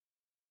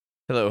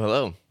Hello,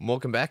 hello.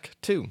 Welcome back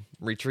to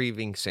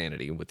Retrieving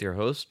Sanity with your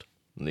host,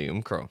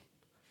 Liam Crow.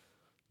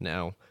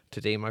 Now,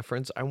 today, my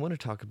friends, I want to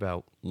talk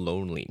about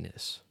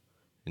loneliness.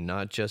 And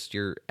not just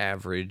your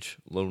average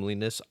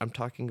loneliness, I'm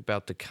talking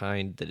about the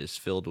kind that is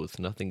filled with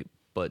nothing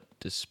but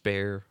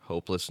despair,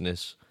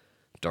 hopelessness,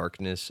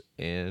 darkness,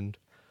 and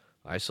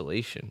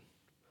isolation.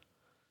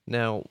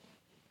 Now,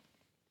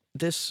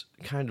 this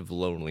kind of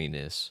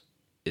loneliness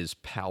is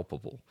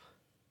palpable.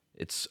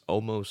 It's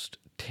almost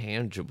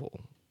tangible,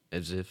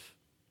 as if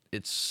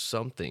it's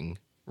something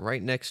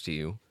right next to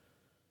you,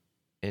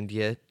 and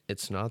yet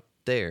it's not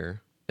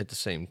there at the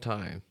same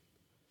time.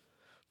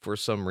 For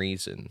some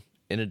reason,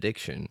 in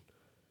addiction,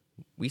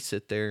 we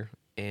sit there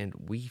and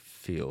we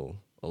feel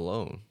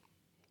alone.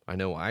 I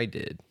know I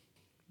did.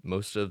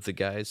 Most of the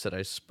guys that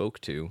I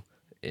spoke to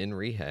in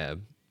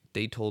rehab,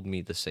 they told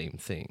me the same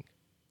thing.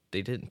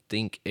 They didn't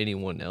think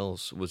anyone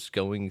else was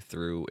going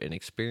through and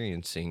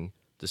experiencing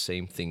the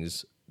same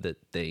things that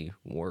they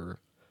were.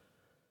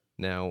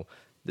 Now,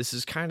 this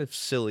is kind of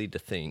silly to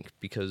think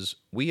because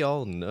we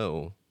all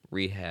know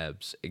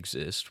rehabs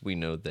exist. We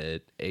know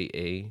that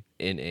AA,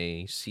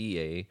 NA,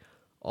 CA,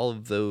 all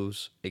of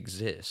those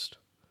exist.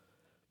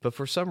 But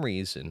for some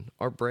reason,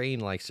 our brain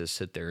likes to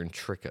sit there and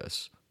trick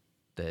us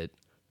that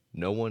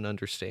no one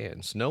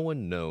understands. No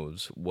one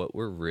knows what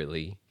we're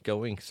really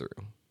going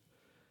through.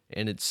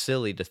 And it's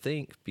silly to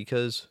think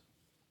because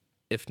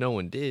if no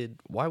one did,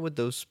 why would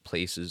those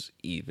places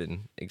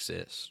even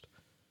exist?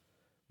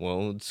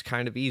 Well, it's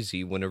kind of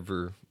easy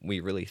whenever we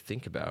really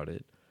think about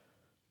it.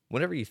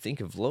 Whenever you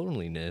think of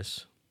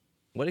loneliness,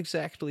 what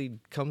exactly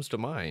comes to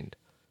mind?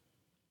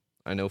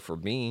 I know for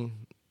me,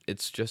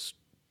 it's just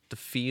the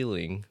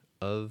feeling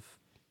of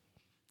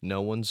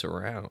no one's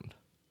around.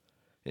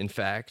 In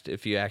fact,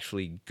 if you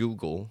actually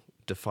Google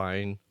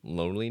define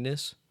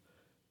loneliness,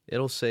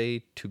 it'll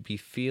say to be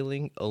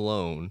feeling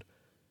alone,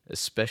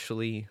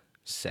 especially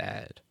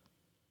sad.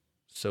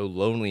 So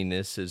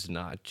loneliness is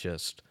not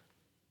just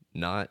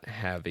not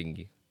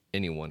having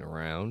anyone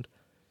around,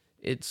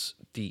 it's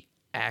the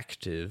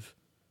active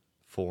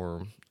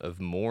form of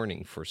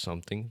mourning for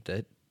something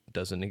that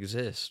doesn't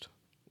exist,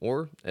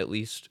 or at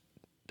least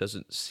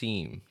doesn't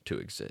seem to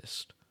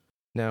exist.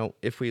 Now,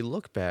 if we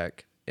look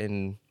back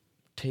and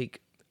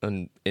take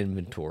an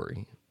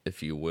inventory,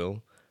 if you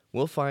will,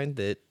 we'll find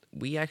that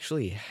we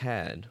actually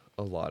had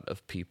a lot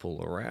of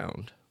people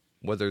around,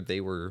 whether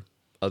they were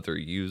other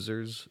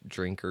users,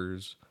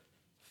 drinkers,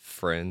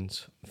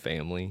 friends,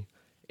 family,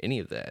 any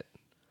of that.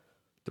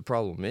 The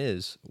problem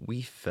is,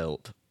 we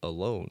felt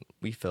alone.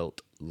 We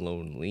felt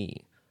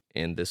lonely.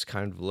 And this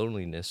kind of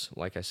loneliness,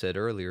 like I said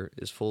earlier,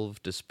 is full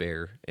of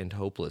despair and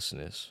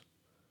hopelessness.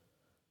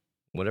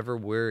 Whatever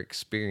we're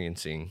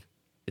experiencing,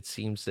 it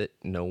seems that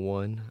no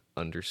one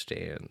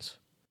understands.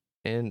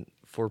 And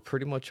for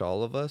pretty much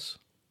all of us,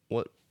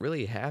 what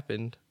really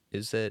happened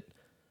is that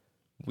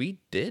we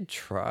did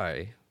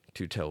try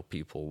to tell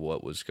people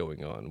what was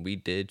going on. We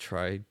did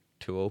try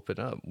to open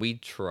up. We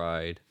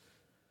tried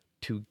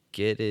to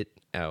get it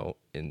out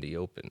in the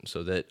open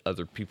so that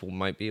other people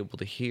might be able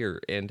to hear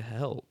and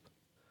help.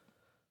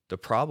 The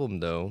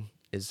problem, though,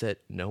 is that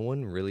no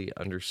one really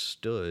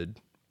understood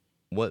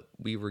what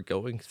we were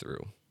going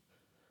through.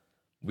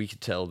 We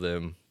could tell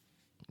them,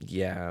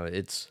 yeah,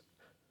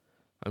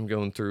 I'm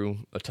going through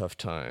a tough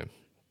time.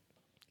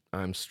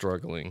 I'm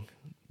struggling,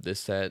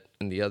 this, that,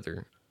 and the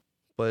other.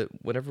 But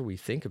whenever we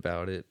think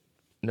about it,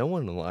 no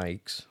one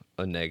likes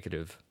a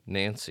negative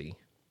Nancy.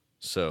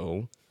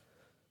 So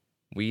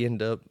we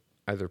end up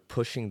either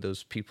pushing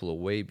those people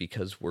away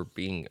because we're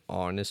being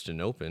honest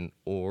and open,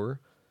 or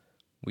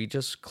we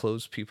just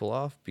close people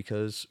off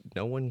because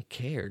no one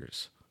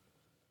cares.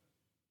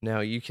 Now,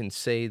 you can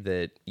say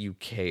that you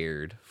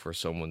cared for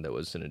someone that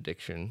was in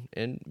addiction,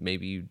 and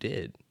maybe you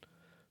did.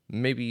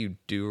 Maybe you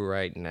do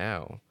right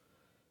now.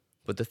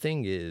 But the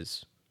thing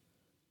is,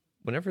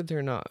 whenever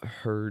they're not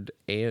heard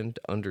and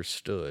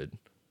understood,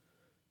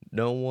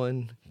 no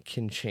one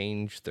can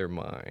change their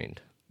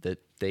mind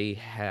that they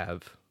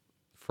have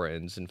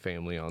friends and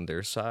family on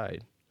their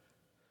side.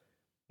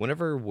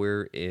 Whenever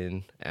we're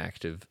in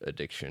active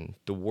addiction,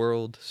 the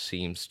world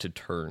seems to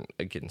turn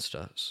against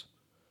us.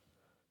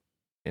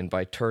 And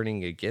by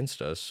turning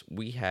against us,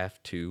 we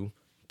have to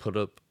put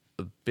up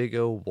a big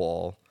old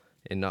wall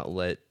and not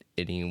let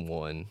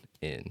anyone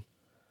in.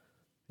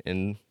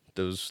 And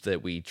those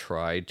that we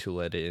tried to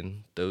let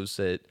in, those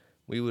that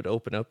we would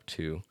open up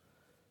to,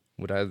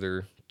 would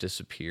either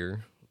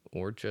disappear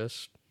or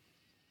just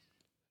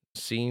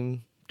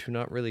seem to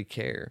not really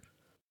care.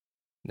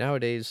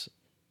 Nowadays,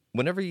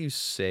 whenever you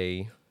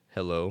say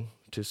hello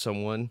to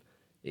someone,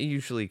 it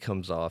usually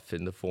comes off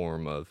in the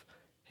form of,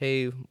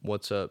 hey,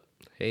 what's up?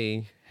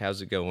 Hey,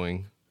 how's it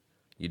going?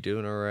 You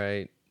doing all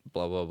right?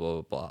 Blah, blah,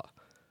 blah, blah.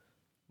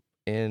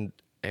 And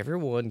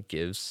everyone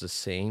gives the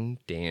same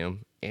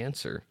damn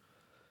answer.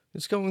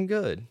 It's going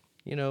good.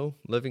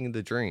 Living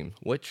the dream,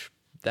 which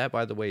that,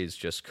 by the way, is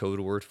just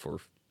code word for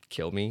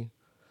kill me.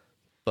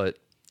 But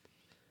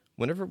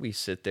whenever we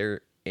sit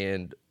there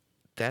and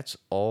that's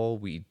all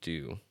we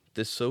do,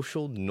 the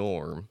social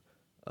norm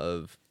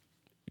of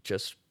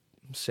just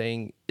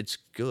saying it's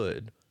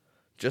good,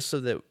 just so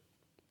that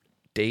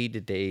day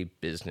to day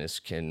business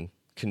can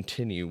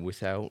continue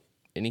without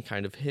any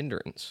kind of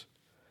hindrance.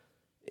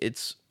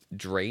 It's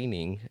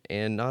draining,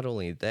 and not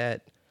only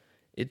that,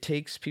 it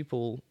takes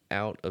people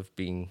out of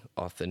being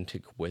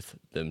authentic with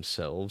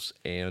themselves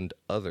and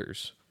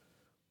others.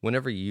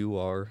 Whenever you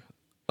are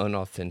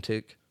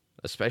unauthentic,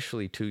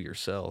 especially to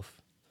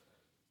yourself,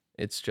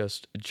 it's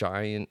just a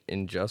giant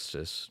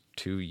injustice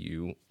to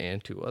you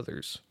and to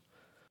others.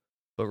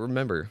 But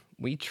remember,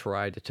 we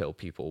tried to tell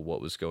people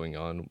what was going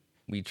on.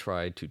 We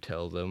tried to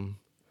tell them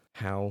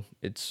how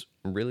it's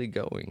really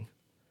going.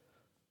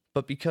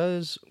 But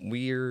because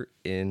we're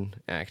in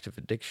active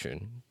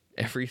addiction,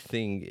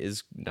 everything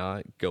is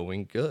not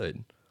going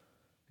good.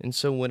 And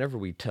so whenever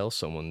we tell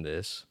someone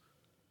this,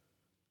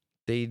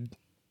 they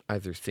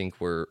either think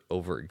we're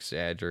over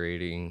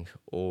exaggerating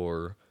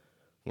or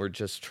we're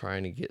just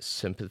trying to get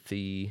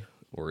sympathy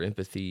or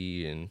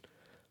empathy. And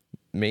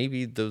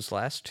maybe those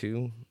last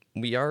two,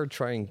 we are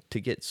trying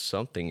to get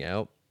something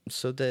out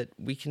so that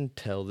we can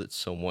tell that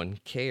someone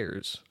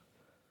cares.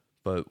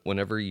 But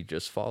whenever you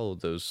just follow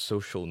those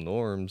social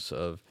norms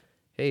of,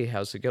 hey,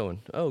 how's it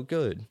going? Oh,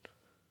 good.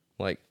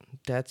 Like,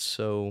 that's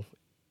so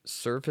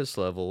surface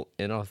level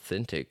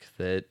inauthentic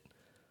that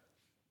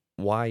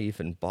why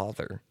even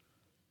bother?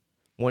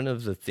 One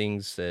of the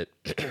things that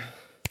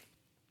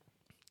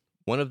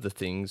one of the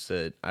things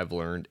that I've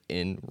learned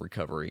in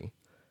recovery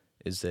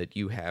is that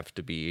you have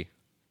to be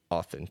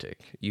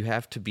authentic. You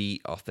have to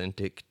be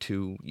authentic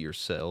to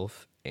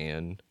yourself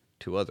and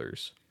to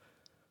others.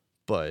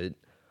 But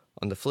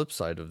on the flip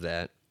side of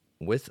that,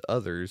 with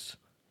others,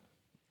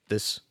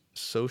 this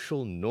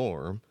social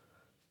norm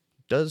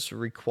does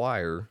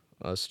require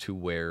us to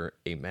wear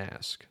a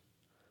mask.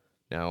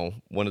 Now,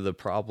 one of the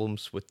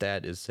problems with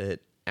that is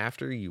that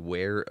after you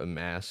wear a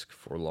mask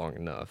for long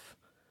enough,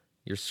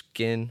 your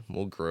skin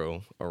will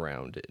grow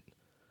around it.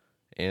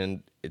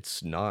 And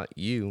it's not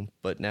you,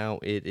 but now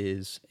it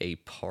is a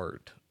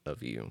part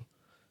of you.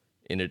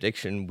 In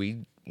addiction,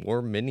 we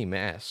wore many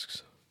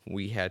masks.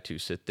 We had to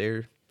sit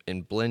there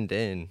and blend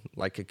in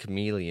like a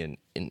chameleon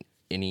in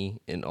any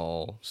and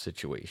all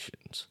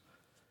situations.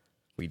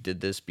 We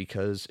did this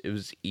because it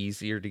was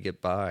easier to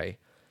get by.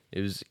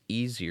 It was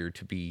easier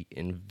to be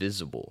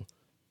invisible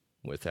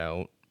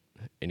without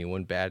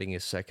anyone batting a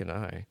second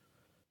eye.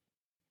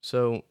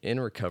 So, in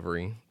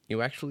recovery,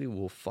 you actually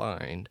will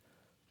find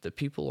that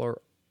people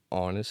are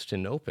honest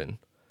and open.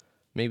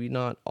 Maybe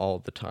not all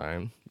the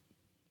time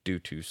due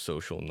to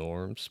social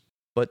norms,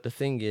 but the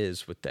thing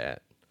is with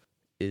that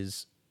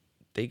is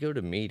they go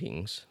to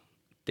meetings,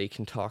 they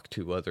can talk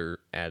to other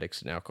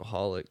addicts and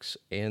alcoholics,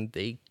 and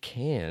they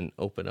can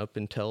open up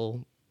and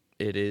tell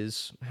it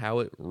is how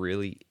it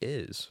really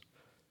is.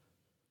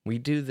 We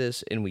do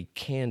this and we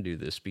can do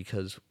this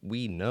because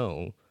we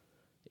know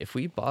if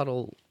we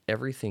bottle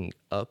everything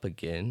up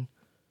again,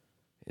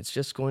 it's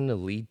just going to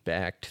lead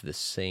back to the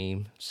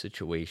same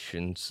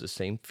situations, the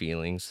same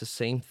feelings, the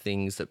same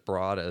things that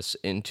brought us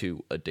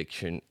into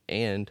addiction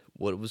and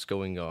what was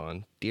going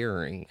on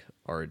during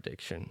our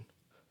addiction.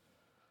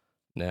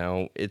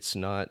 Now, it's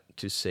not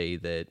to say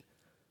that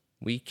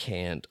we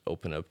can't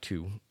open up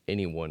to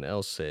anyone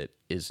else that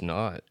is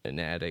not an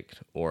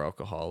addict or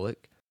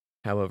alcoholic.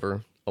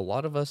 However, a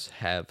lot of us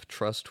have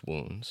trust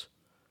wounds.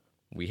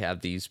 We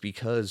have these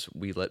because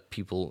we let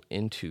people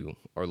into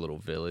our little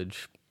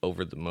village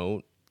over the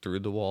moat, through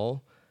the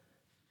wall,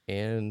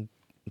 and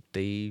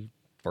they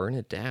burn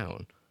it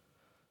down.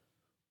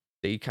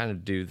 They kind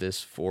of do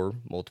this for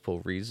multiple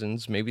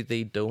reasons. Maybe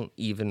they don't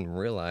even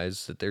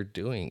realize that they're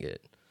doing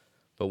it.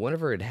 But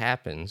whenever it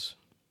happens,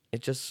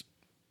 it just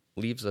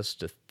leaves us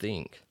to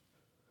think,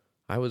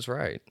 I was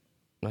right.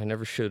 I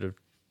never should have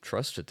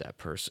trusted that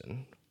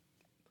person.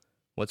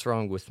 What's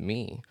wrong with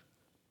me?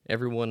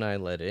 Everyone I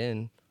let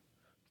in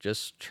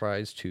just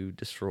tries to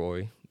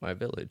destroy my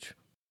village.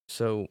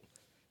 So,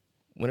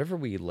 whenever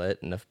we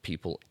let enough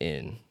people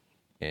in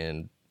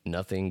and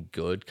nothing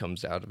good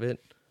comes out of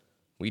it,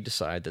 we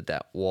decide that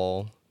that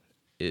wall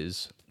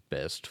is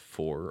best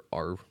for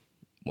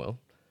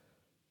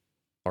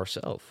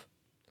ourself.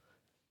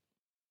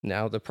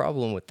 Now, the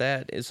problem with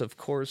that is, of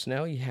course,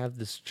 now you have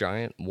this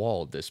giant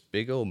wall, this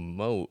big old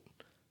moat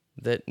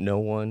that no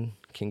one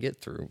can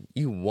get through.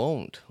 You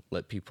won't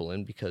let people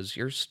in because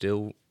you're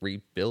still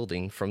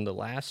rebuilding from the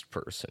last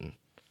person.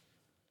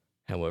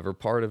 However,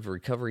 part of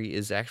recovery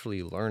is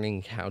actually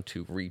learning how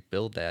to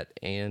rebuild that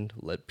and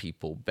let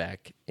people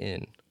back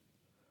in.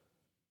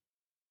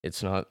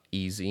 It's not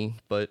easy,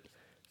 but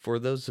for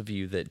those of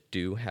you that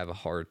do have a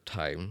hard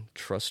time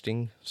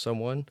trusting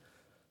someone,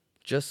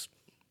 just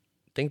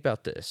think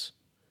about this.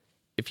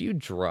 If you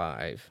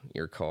drive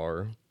your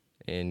car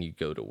and you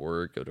go to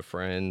work, go to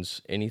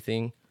friends,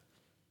 anything,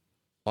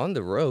 on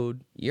the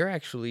road, you're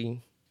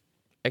actually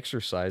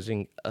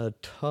exercising a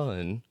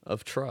ton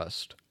of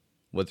trust.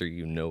 Whether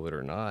you know it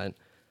or not,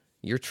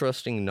 you're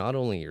trusting not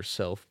only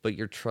yourself, but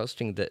you're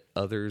trusting that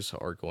others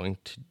are going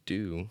to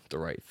do the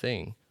right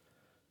thing.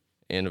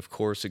 And of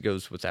course, it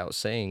goes without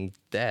saying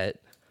that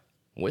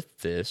with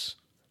this,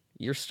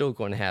 you're still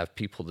going to have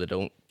people that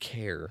don't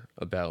care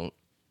about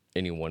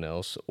anyone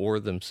else or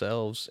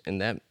themselves,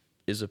 and that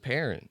is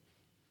apparent.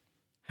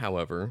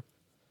 However,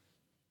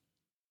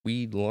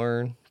 we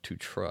learn to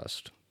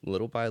trust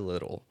little by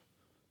little,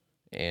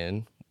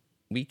 and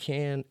we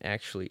can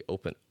actually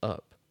open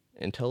up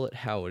and tell it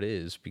how it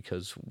is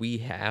because we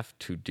have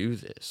to do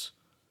this.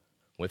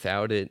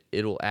 Without it,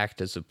 it'll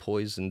act as a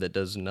poison that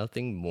does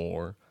nothing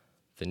more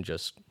than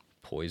just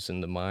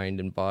poison the mind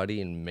and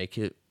body and make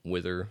it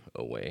wither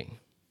away.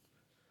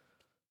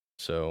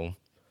 So,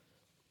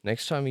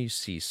 next time you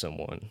see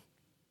someone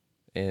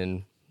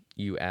and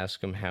you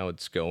ask them how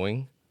it's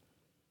going,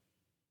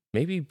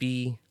 maybe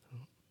be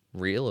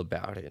real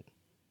about it.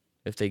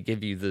 If they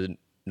give you the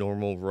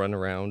normal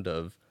runaround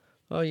of,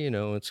 oh,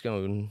 it's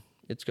going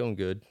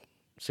good,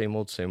 same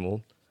old, same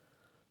old.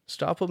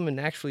 Stop them and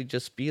actually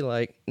just be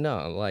like,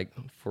 no, like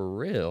for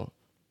real,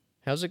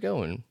 how's it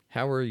going?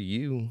 How are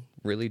you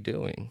really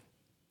doing?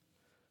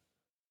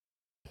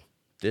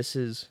 This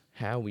is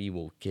how we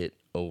will get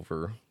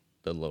over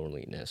the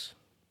loneliness.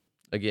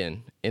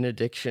 Again, in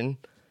addiction,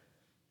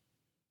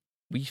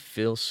 we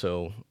feel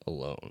so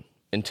alone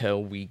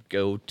until we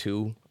go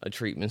to a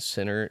treatment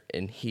center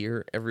and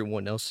hear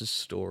everyone else's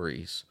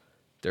stories,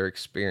 their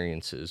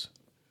experiences.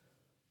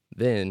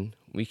 Then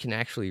we can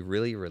actually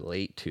really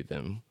relate to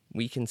them.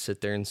 We can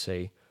sit there and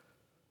say,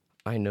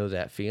 I know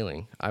that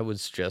feeling. I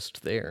was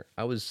just there.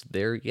 I was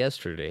there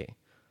yesterday.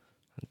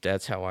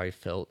 That's how I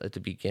felt at the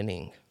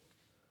beginning.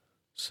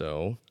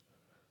 So,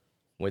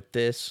 with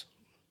this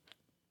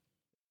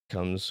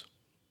comes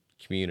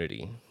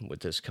community.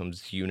 With this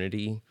comes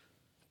unity,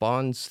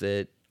 bonds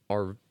that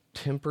are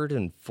tempered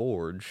and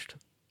forged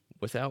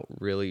without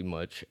really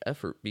much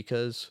effort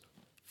because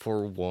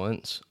for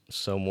once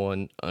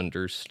someone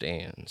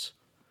understands.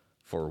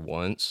 For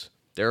once,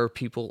 there are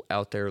people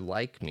out there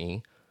like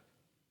me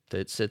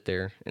that sit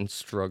there and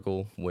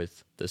struggle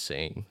with the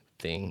same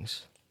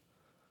things.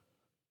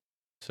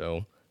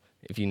 So,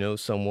 if you know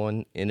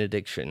someone in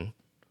addiction,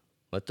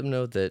 let them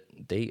know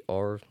that they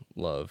are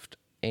loved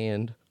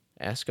and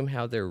ask them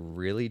how they're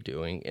really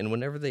doing. And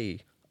whenever they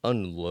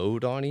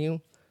unload on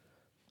you,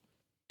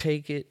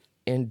 take it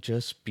and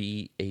just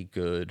be a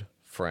good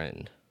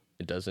friend.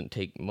 It doesn't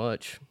take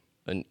much,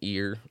 an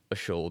ear, a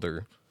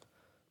shoulder.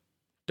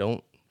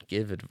 Don't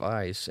give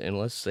advice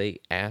unless they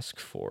ask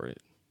for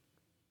it.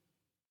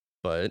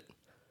 But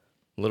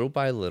little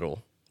by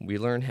little, we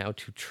learn how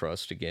to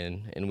trust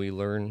again and we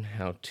learn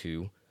how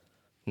to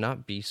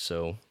not be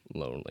so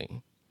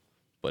lonely.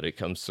 But it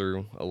comes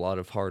through a lot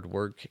of hard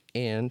work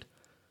and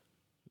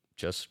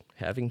just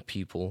having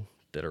people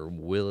that are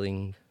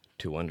willing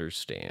to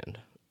understand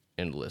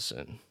and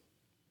listen.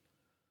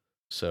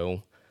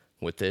 So,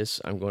 with this,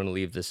 I'm going to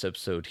leave this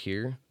episode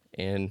here.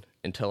 And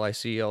until I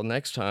see y'all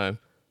next time,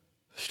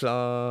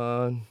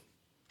 Shalom.